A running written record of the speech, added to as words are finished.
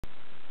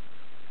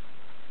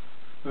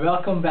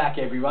Welcome back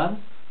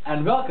everyone,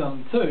 and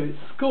welcome to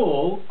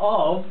School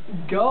of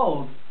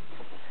Gold.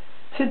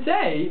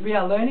 Today we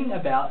are learning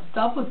about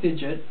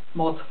double-digit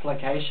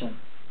multiplication.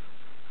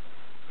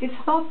 It's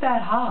not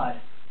that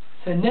hard,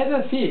 so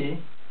never fear,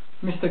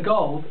 Mr.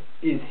 Gold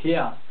is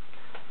here.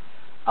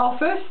 Our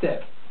first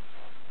step,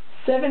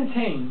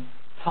 17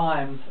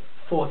 times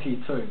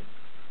 42.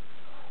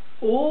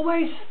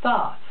 Always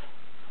start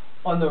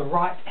on the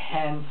right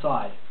hand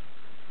side.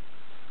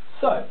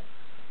 So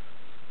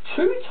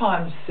 2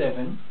 times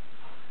 7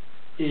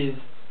 is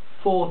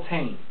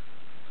 14.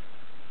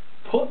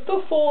 Put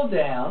the 4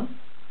 down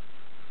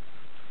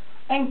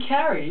and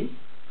carry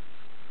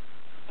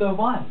the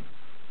 1.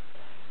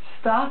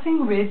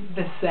 Starting with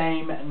the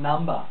same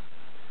number.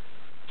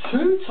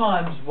 2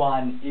 times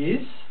 1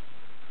 is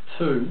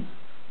 2,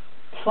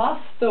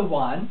 plus the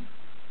 1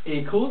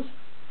 equals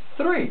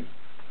 3.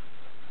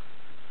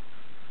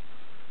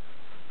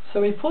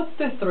 So we put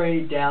the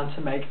 3 down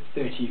to make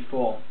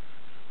 34.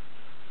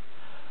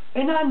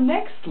 In our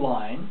next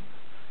line,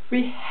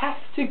 we have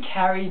to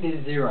carry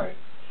the 0.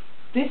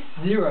 This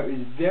 0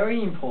 is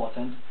very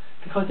important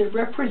because it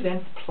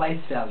represents place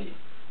value.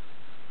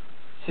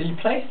 So you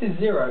place the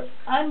 0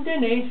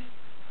 underneath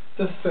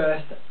the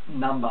first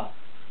number.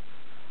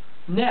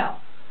 Now,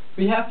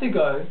 we have to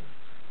go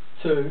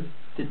to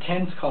the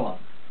tens column.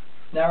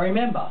 Now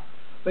remember,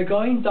 we're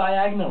going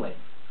diagonally.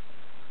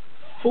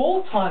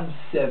 4 times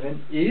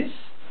 7 is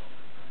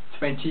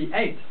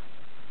 28.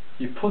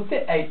 You put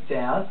the 8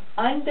 down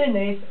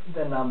underneath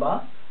the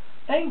number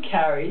and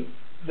carry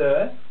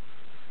the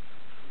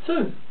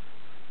 2.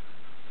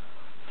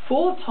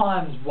 4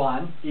 times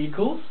 1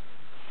 equals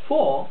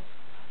 4,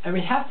 and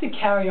we have to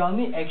carry on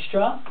the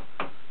extra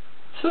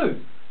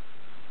 2.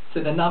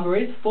 So the number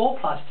is 4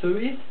 plus 2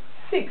 is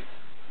 6.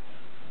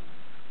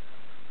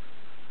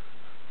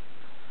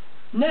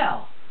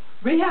 Now,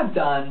 we have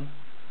done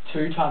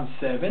 2 times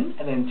 7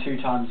 and then 2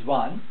 times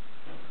 1.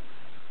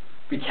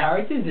 We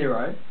carried the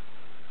 0.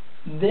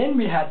 Then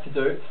we had to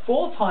do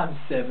 4 times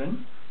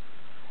 7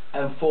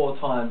 and 4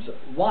 times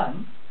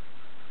 1.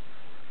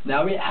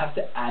 Now we have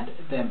to add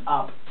them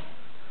up.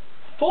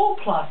 4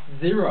 plus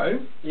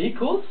 0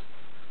 equals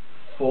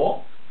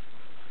 4.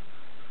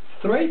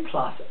 3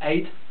 plus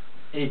 8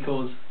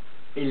 equals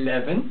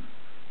 11.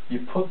 You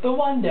put the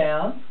 1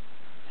 down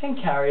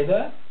and carry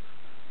the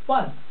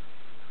 1.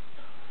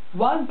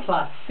 1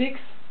 plus 6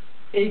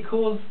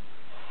 equals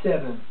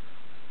 7.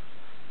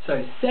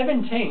 So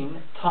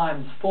 17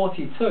 times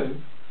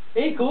 42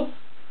 equals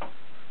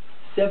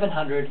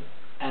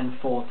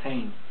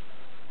 714.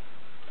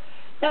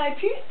 Now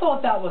if you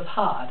thought that was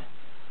hard,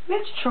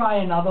 let's try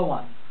another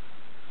one.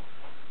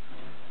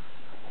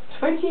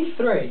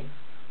 23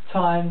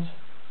 times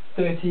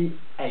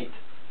 38.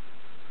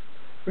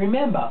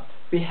 Remember,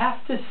 we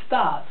have to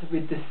start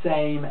with the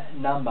same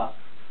number.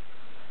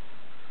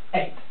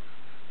 8.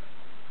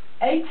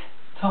 8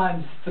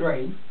 times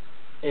 3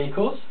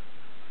 equals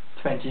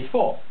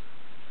 24.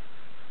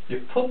 You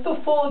put the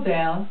 4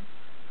 down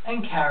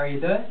and carry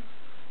the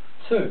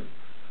 2.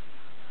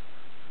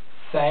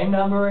 Same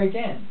number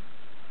again.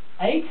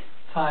 8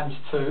 times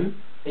 2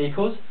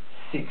 equals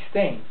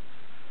 16.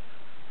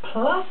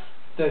 Plus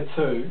the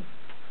 2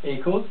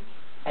 equals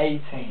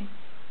 18.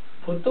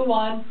 Put the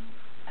 1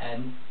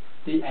 and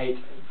the 8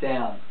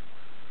 down.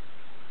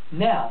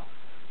 Now,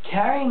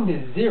 carrying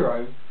the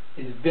 0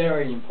 is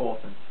very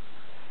important.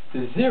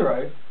 The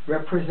 0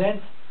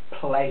 represents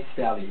place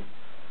value,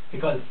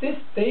 because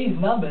these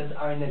numbers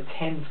are in the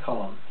tens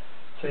column.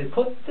 So we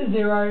put the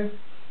 0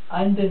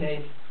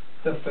 underneath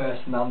the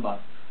first number.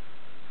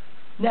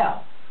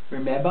 Now,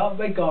 remember,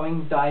 we're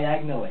going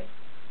diagonally.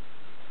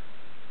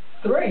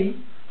 3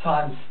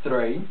 times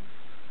 3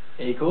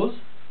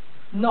 equals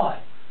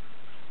 9.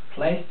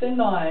 Place the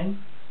 9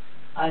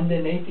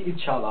 underneath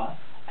each other,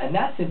 and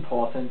that's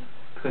important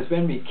because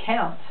when we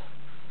count,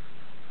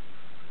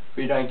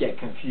 we don't get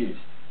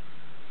confused.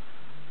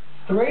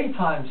 3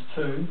 times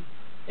 2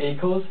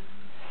 equals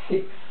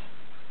 6.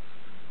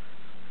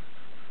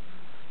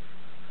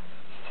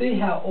 See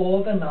how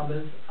all the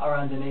numbers are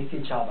underneath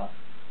each other.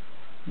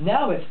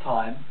 Now it's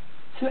time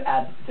to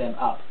add them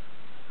up.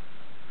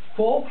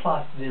 4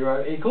 plus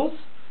 0 equals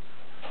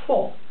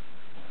 4.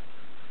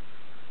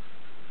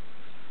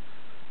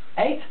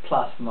 8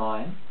 plus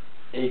 9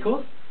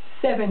 equals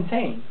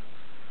 17.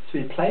 So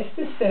we place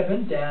the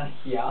 7 down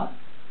here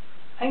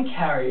and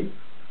carry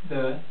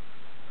the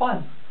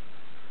 1.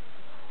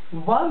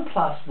 1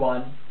 plus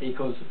 1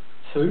 equals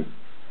 2,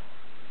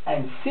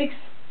 and 6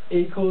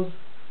 equals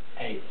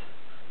 8.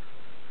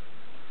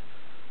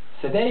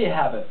 So there you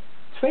have it.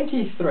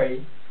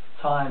 23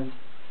 times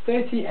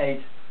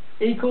 38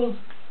 equals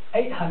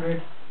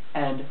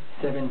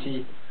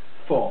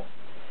 874.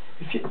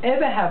 If you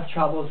ever have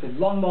troubles with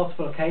long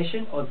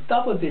multiplication or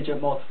double-digit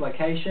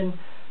multiplication,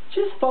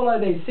 just follow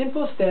these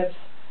simple steps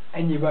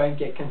and you won't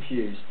get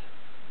confused.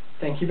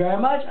 Thank you very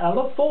much, and I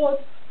look forward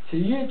to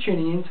you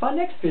tuning in to our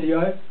next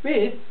video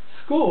with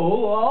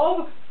School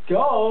of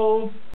Gold.